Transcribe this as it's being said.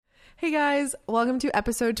Hey guys, welcome to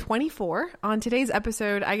episode 24. On today's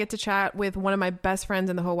episode, I get to chat with one of my best friends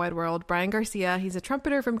in the whole wide world, Brian Garcia. He's a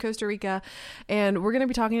trumpeter from Costa Rica, and we're going to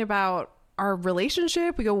be talking about our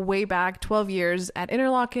relationship. We go way back 12 years at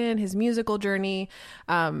Interlochen, his musical journey,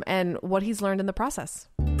 and what he's learned in the process.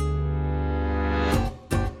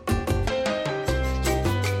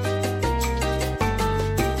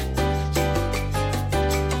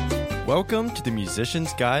 Welcome to the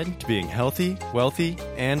Musician's Guide to Being Healthy, Wealthy,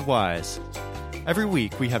 and Wise. Every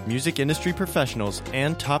week, we have music industry professionals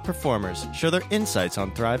and top performers share their insights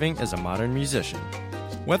on thriving as a modern musician.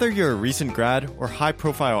 Whether you're a recent grad or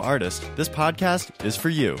high-profile artist, this podcast is for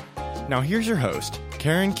you. Now here's your host,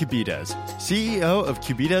 Karen Cubides, CEO of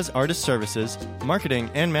Cubides Artist Services,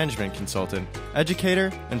 marketing and management consultant,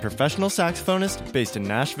 educator, and professional saxophonist based in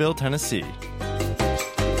Nashville, Tennessee.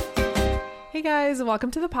 Hey guys,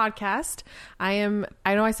 welcome to the podcast. I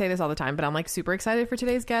know I say this all the time, but I'm like super excited for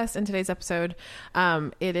today's guest and today's episode.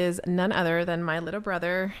 It is none other than my little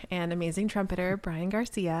brother and amazing trumpeter, Brian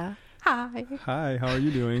Garcia. Hi. Hi, how are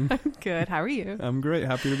you doing? I'm good. How are you? I'm great.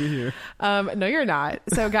 Happy to be here. No, you're not.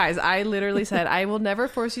 So guys, I literally said, I will never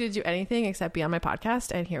force you to do anything except be on my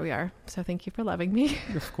podcast. And here we are. So thank you for loving me.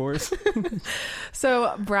 Of course.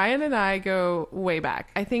 So Brian and I go way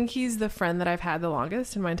back. I think he's the friend that I've had the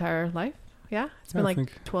longest in my entire life. Yeah. It's been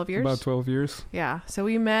like 12 years. About 12 years. Yeah. So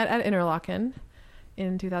we met at Interlochen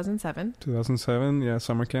in 2007. 2007. Yeah.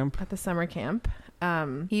 Summer camp. At the summer camp.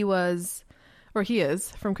 He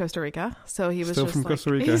is from Costa Rica. So he was still just from like,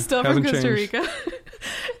 Costa Rica. He's still Hasn't from Costa changed. Rica.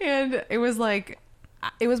 And it was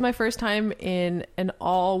my first time in an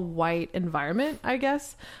all white environment, I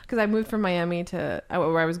guess, because I moved from Miami to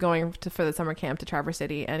where I was going for the summer camp to Traverse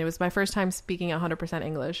City. And it was my first time speaking 100%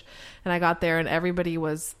 English. And I got there and everybody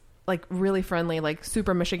was like really friendly, like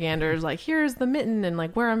super Michiganders, like here's the mitten and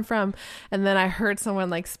like where I'm from. And then I heard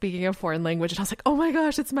someone like speaking a foreign language and I was like, oh my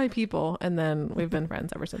gosh, it's my people. And then we've been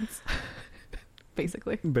friends ever since.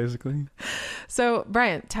 Basically. So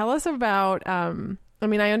Brian, tell us about, I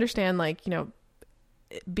understand like,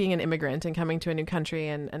 being an immigrant and coming to a new country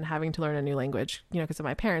and having to learn a new language, because of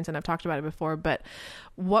my parents, and I've talked about it before, but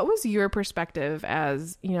what was your perspective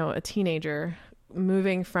as, a teenager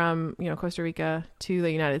moving from, Costa Rica to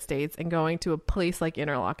the United States and going to a place like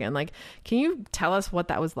Interlochen? Like, can you tell us what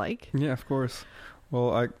that was like? Yeah, of course.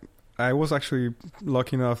 Well, I was actually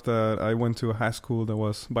lucky enough that I went to a high school that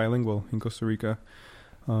was bilingual in Costa Rica.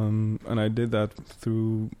 And I did that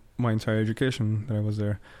through my entire education that I was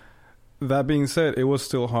there. That being said, it was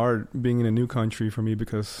still hard being in a new country for me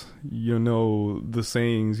because you know the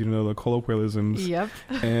sayings, the colloquialisms. Yep.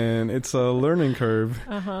 And it's a learning curve.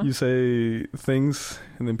 Uh-huh. You say things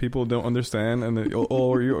and then people don't understand, and then,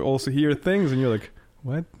 or you also hear things and you're like,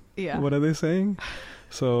 what? Yeah. What are they saying?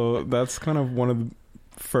 So that's kind of one of the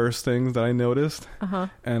first things that I noticed. Uh-huh.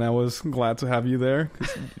 And I was glad to have you there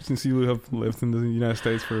since you have lived in the United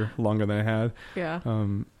States for longer than I had. Yeah.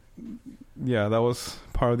 Yeah, that was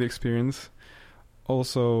part of the experience.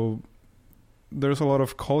 Also, there's a lot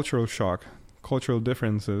of cultural shock, cultural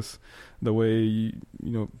differences, the way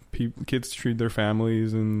kids treat their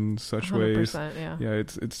families in such ways. Yeah. Yeah,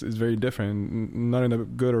 it's very different. Not in a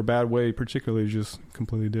good or bad way, particularly, just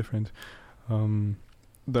completely different.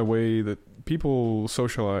 The way that people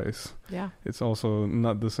socialize, yeah, it's also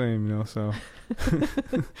not the same, so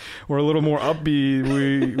we're a little more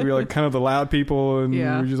upbeat. We're like kind of the loud people, and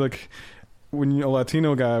we're just like, when a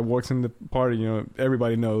Latino guy walks in the party,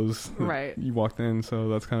 everybody knows that right. You walked in. So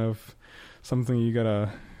that's kind of something you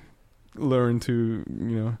gotta learn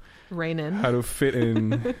to, rein in, how to fit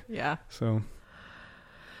in. Yeah.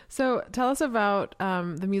 So tell us about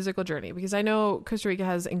the musical journey, because I know Costa Rica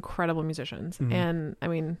has incredible musicians. Mm-hmm.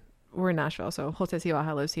 And we're in Nashville, so Jose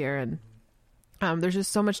Cibaja lives here, and there's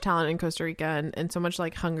just so much talent in Costa Rica and so much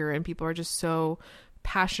like hunger, and people are just so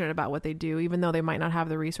passionate about what they do, even though they might not have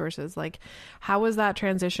the resources. Like, how was that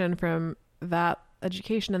transition from that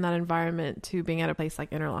education and that environment to being at a place like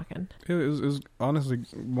Interlochen? It was honestly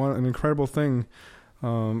an incredible thing.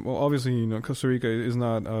 Well, obviously, Costa Rica is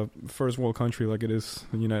not a first world country like it is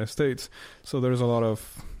the United States. So there's a lot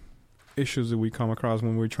of issues that we come across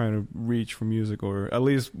when we're trying to reach for music, or at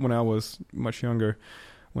least when I was much younger.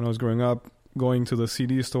 When I was growing up, going to the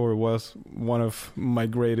CD store was one of my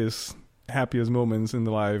greatest, happiest moments in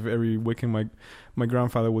the life. Every weekend, my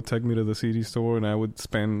grandfather would take me to the CD store, and I would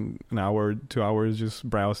spend an hour, 2 hours just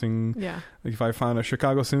browsing. Yeah. Like if I found a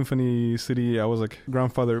Chicago Symphony CD, I was like,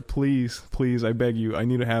 grandfather, please, I beg you, I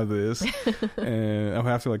need to have this. And I would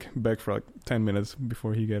have to beg for 10 minutes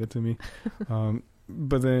before he get it to me.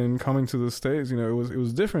 But then coming to the States, it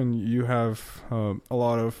was different. You have a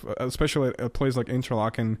lot of, especially at a place like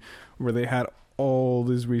Interlaken, where they had all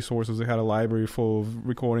these resources. They had a library full of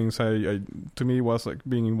recordings. To me, it was like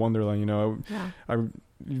being in Wonderland.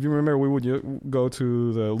 If you remember, we would go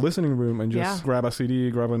to the listening room and just grab a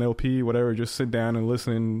CD, grab an LP, whatever, just sit down and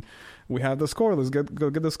listen. We have the score. Let's go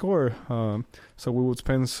get the score. So we would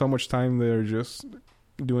spend so much time there just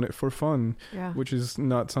doing it for fun, which is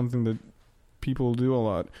not something that people do a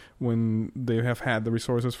lot when they have had the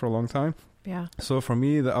resources for a long time. Yeah. So for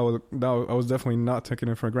me, I was definitely not taking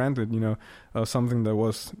it for granted. Something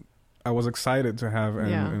that I was excited to have,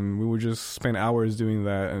 and we would just spend hours doing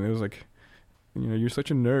that, and it was like, you're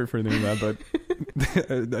such a nerd for doing that,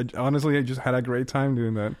 but honestly, I just had a great time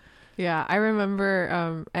doing that. Yeah, I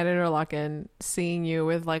remember at Interlaken seeing you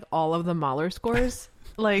with like all of the Mahler scores,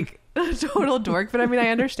 like a total dork. But I mean, I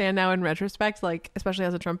understand now in retrospect, like especially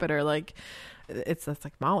as a trumpeter, like it's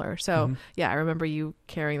like Mahler. So yeah, I remember you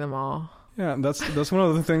carrying them all. Yeah, that's one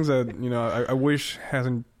of the things that I wish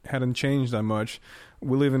hadn't changed that much.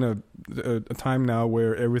 We live in a time now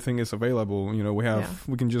where everything is available.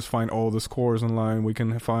 We can just find all the scores online. We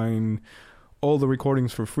can find all the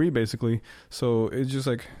recordings for free, basically. So it's just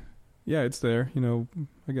like, yeah, it's there.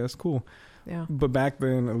 I guess cool. Yeah. But back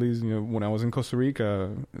then, at least, when I was in Costa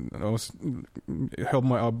Rica, it helped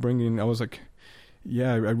my upbringing. I was like,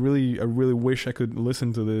 yeah, I really wish I could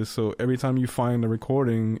listen to this. So every time you find a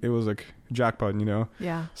recording, it was like jackpot,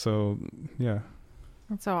 Yeah. So, yeah.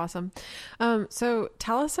 That's so awesome. So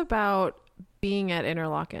tell us about being at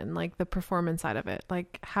Interlaken, like the performance side of it.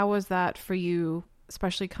 Like, how was that for you,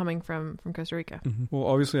 especially coming from Costa Rica? Mm-hmm. Well,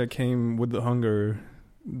 obviously I came with the hunger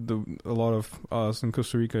a lot of us in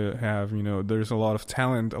Costa Rica have. There's a lot of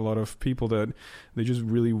talent, a lot of people that they just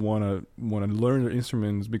really want to learn their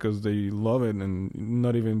instruments because they love it, and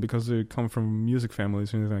not even because they come from music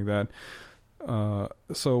families or anything like that.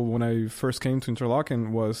 So when I first came to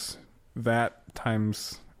Interlaken, was that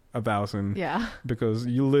times 1,000. Yeah. Because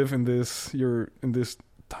you're in this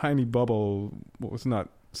tiny bubble. Well, it's not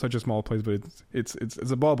such a small place, but it's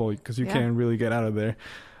a bubble because you can't really get out of there.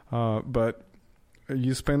 But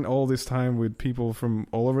you spend all this time with people from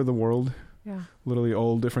all over the world, literally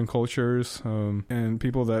all different cultures, and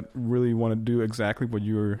people that really want to do exactly what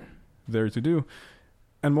you're there to do,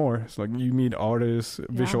 and more. It's like you meet artists,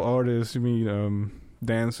 visual artists, you meet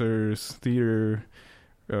dancers, theater,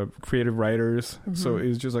 creative writers. So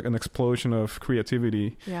it's just like an explosion of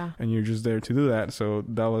creativity, and you're just there to do that. So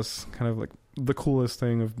that was kind of like the coolest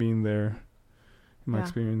thing of being there in my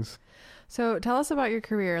experience. So tell us about your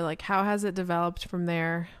career. Like, how has it developed from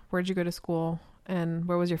there? Where'd you go to school, and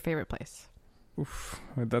where was your favorite place? Oof,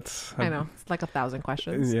 I know it's like 1,000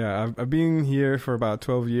 questions. Yeah, I've been here for about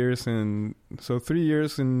 12 years, and so 3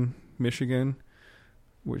 years in Michigan,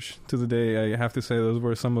 which to the day I have to say those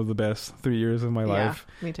were some of the best 3 years of my life.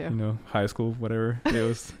 Me too. High school, whatever. It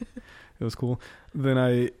was cool. Then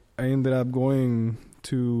I ended up going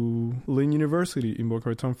to Lynn University in Boca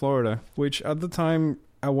Raton, Florida, which at the time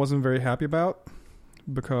I wasn't very happy about,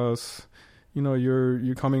 because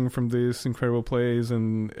you're coming from this incredible place,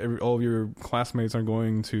 and all of your classmates are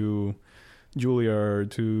going to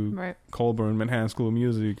Juilliard, to Colburn, Manhattan School of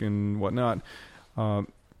Music, and whatnot, and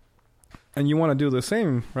you want to do the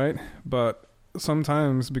same, right? But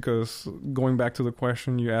sometimes, because going back to the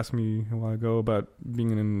question you asked me a while ago about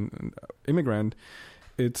being an immigrant,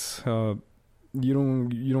 it's you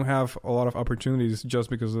don't have a lot of opportunities just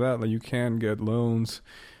because of that. Like, you can get loans,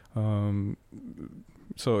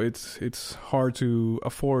 so it's hard to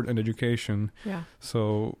afford an education. Yeah.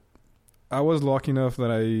 So I was lucky enough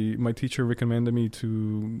that my teacher recommended me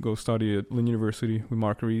to go study at Lynn University with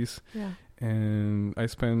Mark Rees. Yeah. And I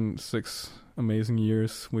spent 6 amazing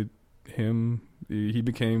years with him. He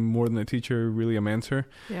became more than a teacher, really a mentor.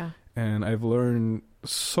 Yeah. And I've learned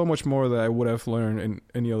so much more that I would have learned in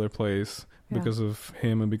any other place because of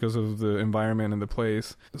him and because of the environment and the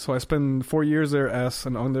place. So I spent 4 years there as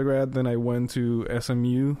an undergrad. Then I went to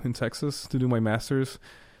SMU in Texas to do my master's.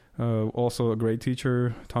 Also a great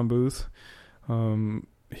teacher, Tom Booth.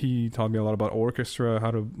 He taught me a lot about orchestra,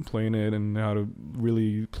 how to play in it, and how to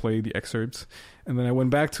really play the excerpts. And then I went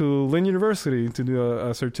back to Lynn University to do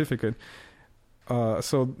a certificate.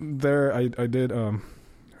 So there I did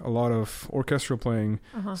a lot of orchestral playing.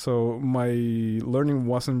 So my learning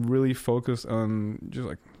wasn't really focused on just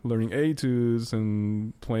like learning etudes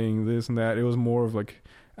and playing this and that. It was more of like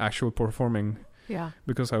actual performing. Yeah.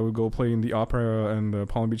 Because I would go play in the opera and the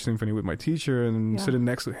Palm Beach Symphony with my teacher and sitting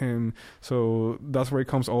next to him. So that's where it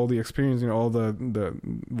comes all the experience, all the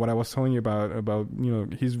what I was telling you about,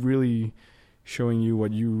 he's really showing you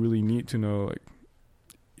what you really need to know, like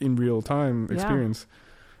in real time experience.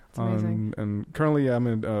 It's amazing. And currently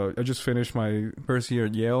I just finished my first year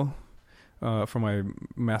at Yale for my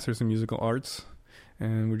master's in musical arts,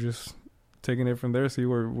 and we're just taking it from there, see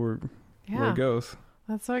where it goes.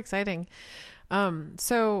 That's so exciting.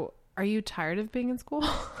 So are you tired of being in school?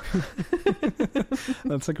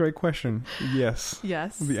 That's a great question. Yes.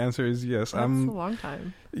 Yes. The answer is yes. That's a long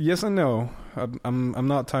time. Yes and no. I'm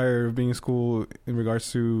not tired of being in school in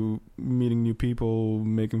regards to meeting new people,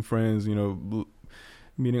 making friends,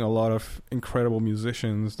 meeting a lot of incredible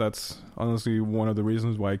musicians. That's honestly one of the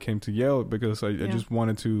reasons why I came to Yale, because I just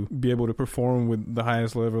wanted to be able to perform with the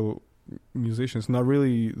highest level musicians.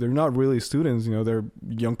 They're not really students, they're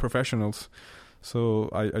young professionals. So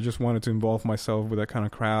I just wanted to involve myself with that kind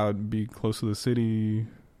of crowd, be close to the city,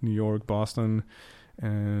 New York, Boston,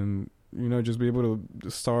 and just be able to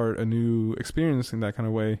start a new experience in that kind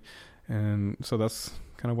of way. And so that's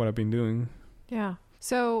kind of what I've been doing. Yeah.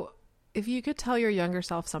 So if you could tell your younger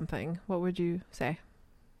self something, what would you say?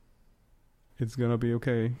 It's gonna be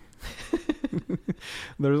okay.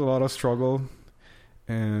 There's a lot of struggle,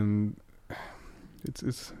 and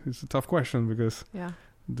it's a tough question, because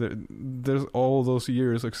there's all those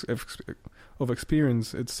years of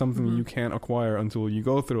experience. It's something you can't acquire until you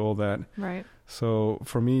go through all that. Right. So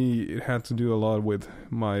for me, it had to do a lot with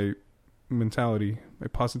my mentality, my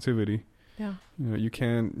positivity. Yeah. You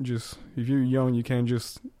can't just, if you're young, you can't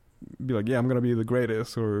just be like, yeah, I'm gonna be the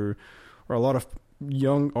greatest, or a lot of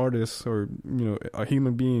young artists, or a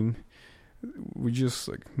human being, we just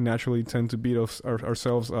like naturally tend to beat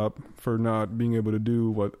ourselves up for not being able to do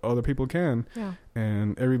what other people can. Yeah.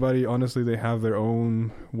 And everybody, honestly, they have their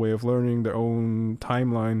own way of learning, their own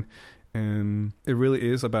timeline, and it really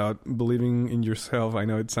is about believing in yourself. I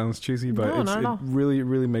know it sounds cheesy, but it really,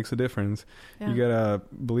 really makes a difference. Yeah. You gotta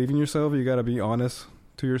believe in yourself. You gotta be honest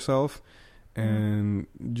to yourself, and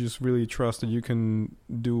just really trust that you can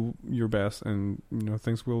do your best, and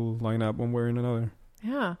things will line up one way or another.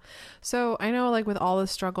 Yeah. So I know, like, with all the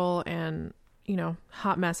struggle and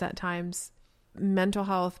hot mess at times, mental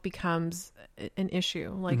health becomes an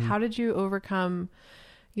issue. Like, how did you overcome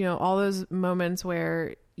all those moments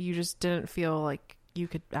where you just didn't feel like you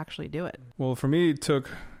could actually do it? Well, for me, it took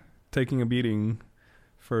taking a beating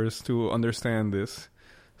first to understand this.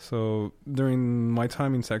 So during my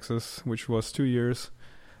time in Texas, which was 2 years,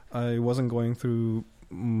 I wasn't going through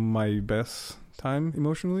my best time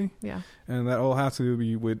emotionally. Yeah. And that all has to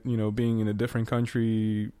do with, being in a different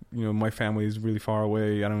country. My family is really far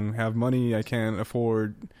away. I don't have money. I can't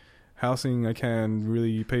afford housing. I can't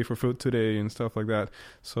really pay for food today and stuff like that.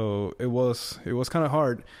 So it was kind of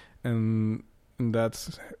hard. And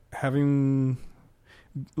that's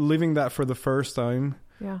living that for the first time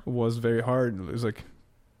was very hard. It was like,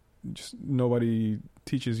 just nobody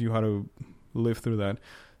teaches you how to live through that.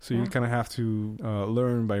 So you kind of have to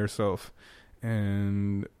learn by yourself.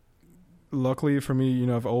 And luckily for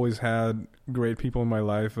me, I've always had great people in my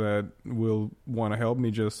life that will want to help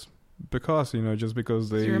me just because, just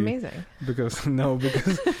because they... You're amazing. Because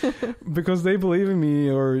because they believe in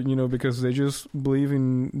me, or, because they just believe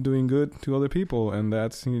in doing good to other people. And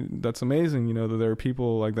that's amazing, that there are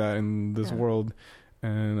people like that in this world.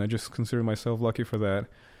 And I just consider myself lucky for that.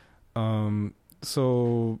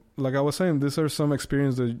 So like I was saying, these are some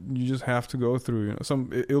experiences that you just have to go through.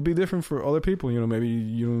 It'll be different for other people. Maybe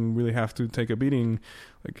you don't really have to take a beating.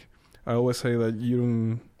 Like I always say that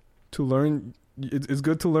to learn, it's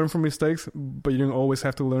good to learn from mistakes, but you don't always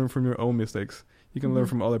have to learn from your own mistakes. You can learn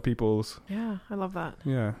from other people's. Yeah, I love that.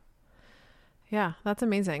 Yeah. Yeah, that's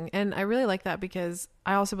amazing. And I really like that, because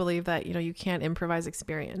I also believe that, you can't improvise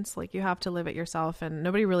experience. Like, you have to live it yourself, and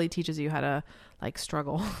nobody really teaches you how to, like,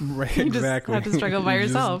 struggle. Right, you exactly. just have to struggle by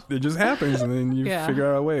yourself. It just happens, and then you figure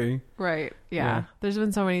out a way. Right. Yeah. There's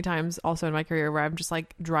been so many times also in my career where I'm just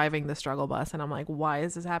like driving the struggle bus, and I'm like, why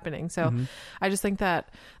is this happening? So I just think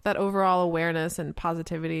that overall awareness and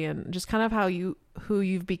positivity, and just kind of who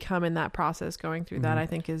you've become in that process going through that, I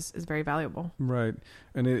think is very valuable. Right.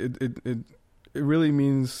 And it really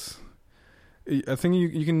means, I think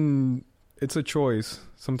you can, it's a choice.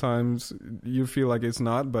 Sometimes you feel like it's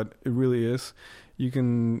not, but it really is. You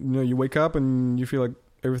can, you wake up and you feel like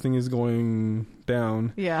everything is going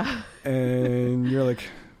down. Yeah. And you're like,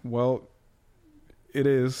 well, it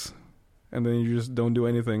is. And then you just don't do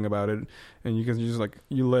anything about it. And you just like,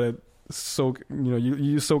 you let it soak,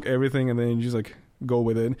 you soak everything, and then you just like go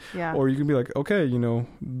with it. Yeah. Or you can be like, okay,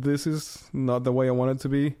 this is not the way I want it to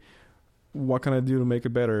be. What can I do to make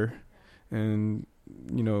it better? And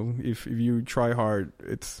if you try hard,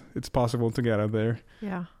 it's possible to get out there.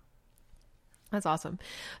 Yeah, that's awesome.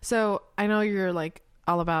 So I know you're like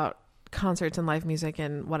all about concerts and live music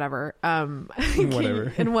and whatever.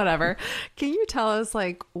 Whatever. Can you tell us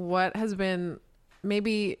like what has been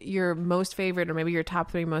maybe your most favorite or maybe your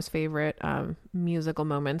top 3 most favorite musical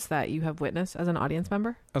moments that you have witnessed as an audience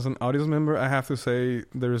member? As an audience member, I have to say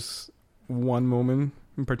there's one moment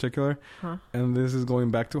in particular, and this is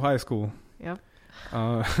going back to high school. Yep.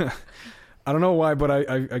 I don't know why, but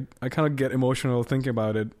I kind of get emotional thinking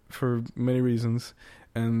about it for many reasons.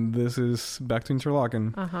 And this is back to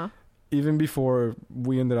Interlaken. Even before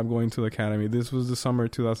we ended up going to the academy, this was the summer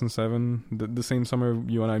 2007, the same summer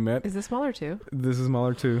you and I met. Is this Mahler too? This is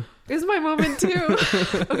Mahler too. This is my moment too.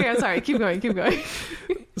 Okay, I'm sorry. Keep going.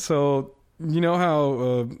 So, you know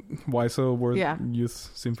how WISO, World Yeah.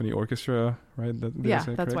 Youth Symphony Orchestra, right? That's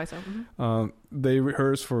WISO. They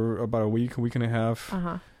rehearsed for about a week and a half.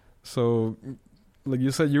 So, like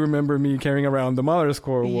you said, you remember me carrying around the Mahler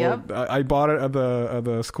score. Yep. Well, I bought it at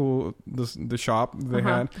the school, the shop they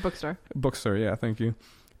had. Bookstore. Yeah, thank you.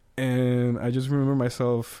 And I just remember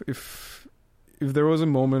myself, if there was a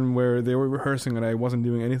moment where they were rehearsing and I wasn't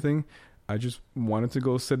doing anything, I just wanted to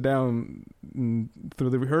go sit down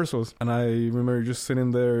through the rehearsals. And I remember just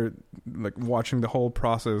sitting there, like watching the whole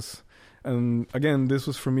process. And again, this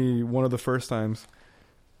was for me one of the first times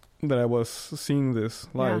that I was seeing this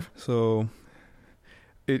live. Yeah. So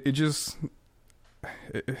it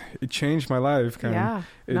changed my life. Yeah.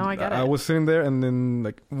 No, I get it. I was sitting there and then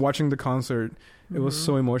like watching the concert. It was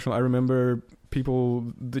so emotional. I remember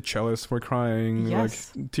the cellists were crying,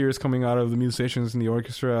 yes. like tears coming out of the musicians in the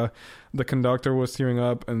orchestra. The conductor was tearing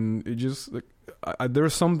up, and it just like there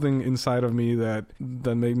was something inside of me that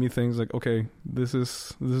made me think like, okay, this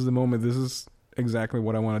is the moment. This is exactly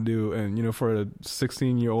what I want to do. And you know, for a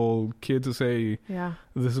 16-year-old kid to say, yeah,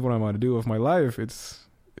 this is what I want to do with my life, it's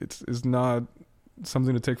not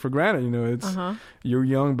something to take for granted. You know, it's you're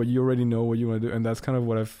young, but you already know what you want to do, and that's kind of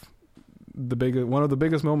what one of the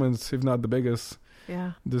biggest moments, if not the biggest,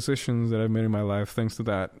 decisions that I've made in my life, thanks to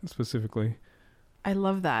that specifically. I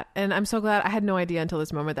love that. And I'm so glad. I had no idea until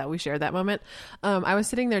this moment that we shared that moment. I was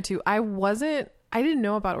sitting there too. I didn't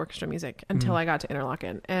know about orchestra music until I got to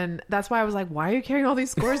Interlaken. And that's why I was like, why are you carrying all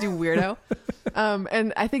these scores, you weirdo?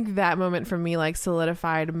 And I think that moment for me like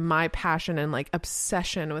solidified my passion and like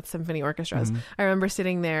obsession with symphony orchestras. I remember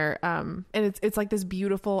sitting there and it's like this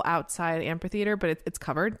beautiful outside amphitheater, but it's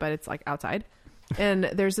covered, but it's like outside. And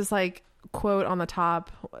there's this like quote on the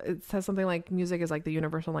top. It says something like music is like the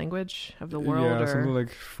universal language of the world. Yeah, or something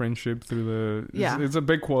like friendship through the... It's a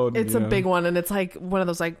big quote. It's a big one, and it's like one of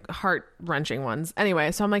those like heart-wrenching ones.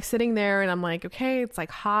 Anyway, so I'm like sitting there and I'm like, okay, it's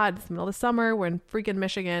like hot. It's the middle of the summer. We're in freaking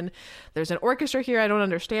Michigan. There's an orchestra here. I don't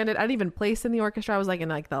understand it. I didn't even place in the orchestra. I was like in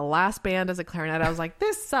like the last band as a clarinet. I was like,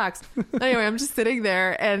 this sucks. Anyway, I'm just sitting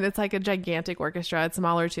there and it's like a gigantic orchestra. It's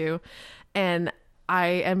Mahler too. And I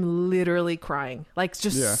am literally crying, like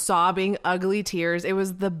just sobbing, ugly tears. It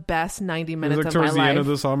was the best 90 minutes of my life. It was like towards the end of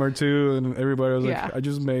the summer too, and everybody was like, I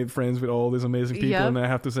just made friends with all these amazing people, and I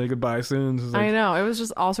have to say goodbye soon. So like, I know. It was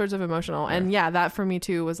just all sorts of emotional. And that for me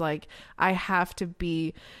too was like, I have to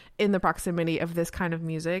be in the proximity of this kind of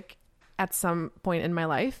music at some point in my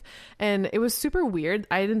life. And it was super weird.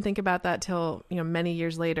 I didn't think about that till, many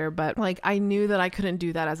years later, but like I knew that I couldn't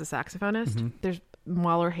do that as a saxophonist.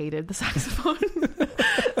 Mahler hated the saxophone.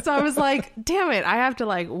 So I was like, damn it, I have to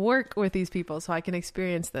like work with these people so I can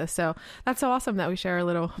experience this. So that's so awesome that we share a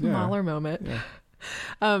little Mahler moment.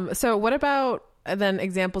 So what about then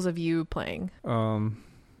examples of you playing?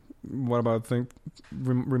 What about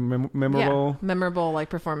memorable? Memorable like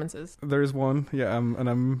performances. There's one.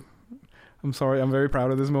 I'm sorry, I'm very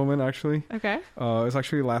proud of this moment actually. Okay. It's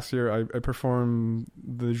actually last year I performed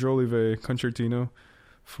the Jolivet Concertino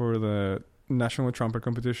for the National Trumpet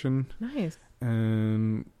Competition. Nice.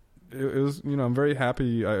 And it was, I'm very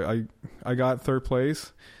happy. I got third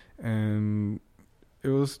place, and it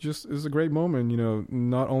was a great moment,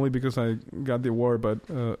 not only because I got the award, but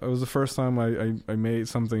it was the first time I made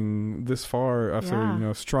something this far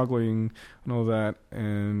after, struggling and all that.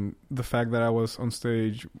 And the fact that I was on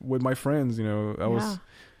stage with my friends, I was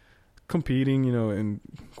competing, in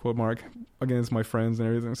quote mark, against my friends and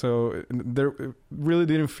everything. So it really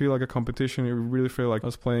didn't feel like a competition. It really felt like I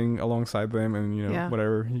was playing alongside them, and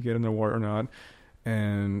whatever, you get an award or not.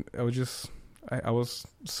 And I was I was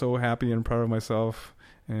so happy and proud of myself,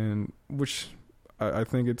 and which I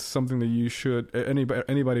think it's something that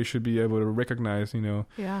anybody should be able to recognize, And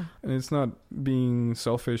it's not being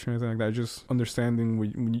selfish or anything like that. Just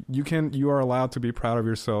understanding you are allowed to be proud of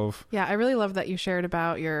yourself. Yeah, I really love that you shared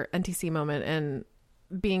about your NTC moment and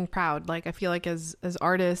being proud. Like I feel like as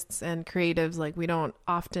artists and creatives, like we don't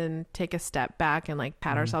often take a step back and like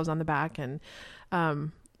pat ourselves on the back and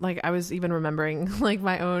like I was even remembering like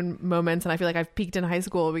my own moments, and I feel like I've peaked in high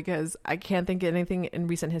school because I can't think of anything in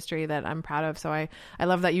recent history that I'm proud of. So I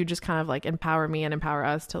love that you just kind of like empower me and empower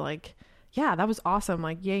us to like, yeah, that was awesome.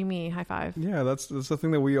 Like, yay me, high five. Yeah, that's the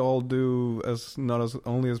thing that we all do, as not as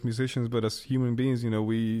only as musicians, but as human beings. You know,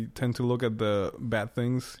 we tend to look at the bad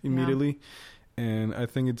things immediately, and I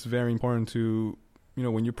think it's very important to, you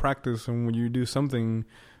know, when you practice and when you do something,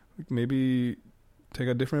 maybe take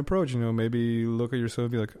a different approach. You know, maybe look at yourself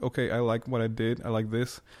and be like, okay, I like what I did. I like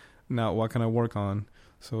this. Now, what can I work on?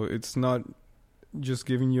 So it's not just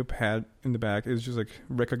giving you a pat in the back. It's just like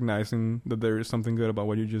recognizing that there is something good about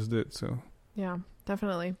what you just did. So yeah,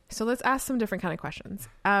 definitely. So let's ask some different kind of questions.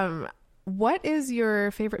 What is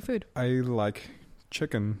your favorite food? I like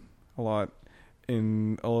chicken a lot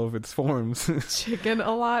in all of its forms. Chicken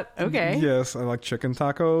a lot? Okay. Yes, I like chicken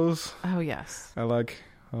tacos. Oh, yes. I like,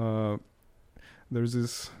 there's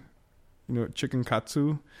this, you know, chicken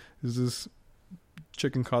katsu. There's this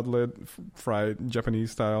chicken cutlet fried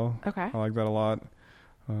Japanese style. Okay. I like that a lot.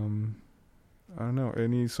 I don't know,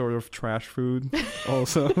 any sort of trash food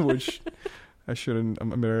also, which I'm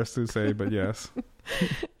embarrassed to say, but yes.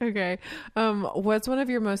 Okay. What's one of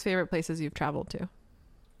your most favorite places you've traveled to?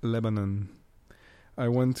 Lebanon.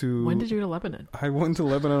 When did you go to Lebanon? I went to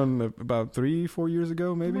Lebanon about 3-4 years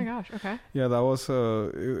ago, maybe. Oh my gosh. Okay. Yeah, that was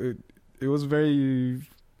it was very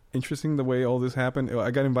interesting the way all this happened.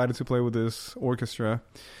 I got invited to play with this orchestra,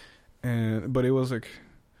 but it was like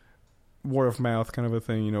word of mouth kind of a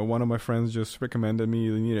thing. You know, one of my friends just recommended me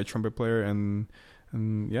they need a trumpet player, and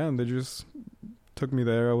they just took me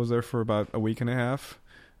there. I was there for about a week and a half.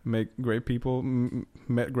 Met great people,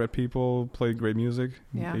 played great music,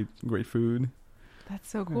 ate great food. That's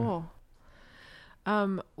so cool.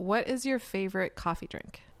 Yeah. What is your favorite coffee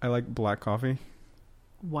drink? I like black coffee.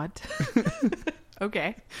 What?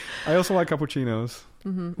 Okay. I also like cappuccinos.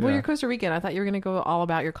 Mm-hmm. Yeah. Well, you're Costa Rican. I thought you were going to go all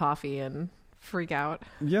about your coffee and freak out.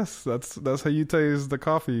 Yes, that's how you taste the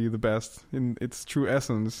coffee the best in its true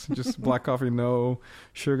essence. Just black coffee, no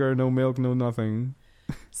sugar, no milk, no nothing.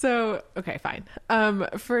 So, okay, fine.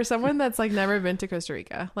 For someone that's like never been to Costa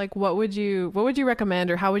Rica, like what would you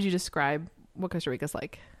recommend, or how would you describe what Costa Rica's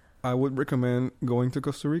like? I would recommend going to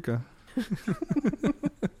Costa Rica.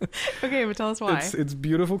 Okay, but tell us why. It's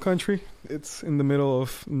beautiful country. It's in the middle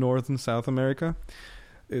of North and South America.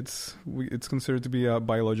 It's considered to be a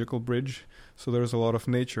biological bridge, so there's a lot of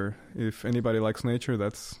nature. If anybody likes nature,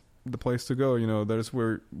 that's the place to go. You know, there's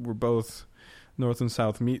where we're both North and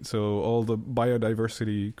South meet, so all the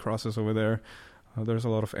biodiversity crosses over there. There's a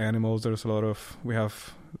lot of animals. We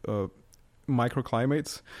have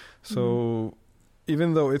microclimates. So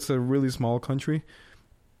even though it's a really small country,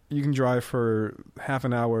 you can drive for half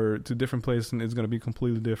an hour to different places and it's going to be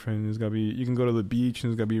completely different. You can go to the beach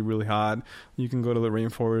and it's going to be really hot. You can go to the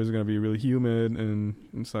rainforest, it's going to be really humid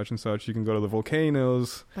and such and such. You can go to the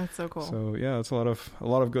volcanoes. That's so cool. So yeah, it's a lot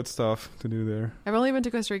of good stuff to do there. I've only been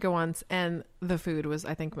to Costa Rica once, and the food was,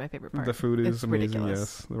 I think, my favorite part. The food is amazing, ridiculous.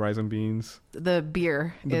 Yes. The rice and beans. The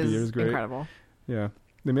beer is great. Incredible. Yeah.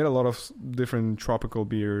 They made a lot of different tropical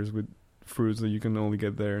beers with fruits that you can only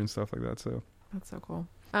get there and stuff like that. So that's so cool.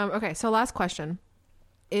 Okay, so last question.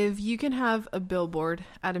 If you can have a billboard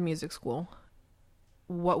at a music school,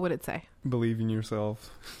 what would it say? Believe in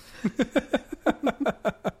yourself.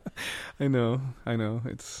 I know.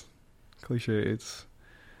 It's cliche.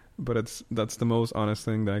 That's the most honest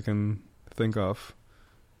thing that I can think of.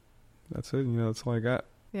 That's it. You know, that's all I got.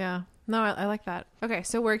 Yeah. No, I like that. Okay,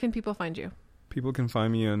 so where can people find you? People can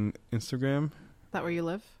find me on Instagram. Is that where you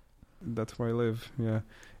live? That's where I live, yeah.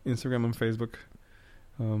 Instagram and Facebook.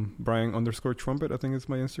 Brian_trumpet, I think it's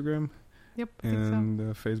my Instagram. Yep, I think so.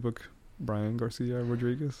 Facebook, Brian Garcia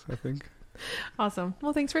Rodriguez, I think. Awesome.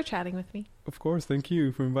 Well, thanks for chatting with me. Of course. Thank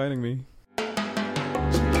you for inviting me.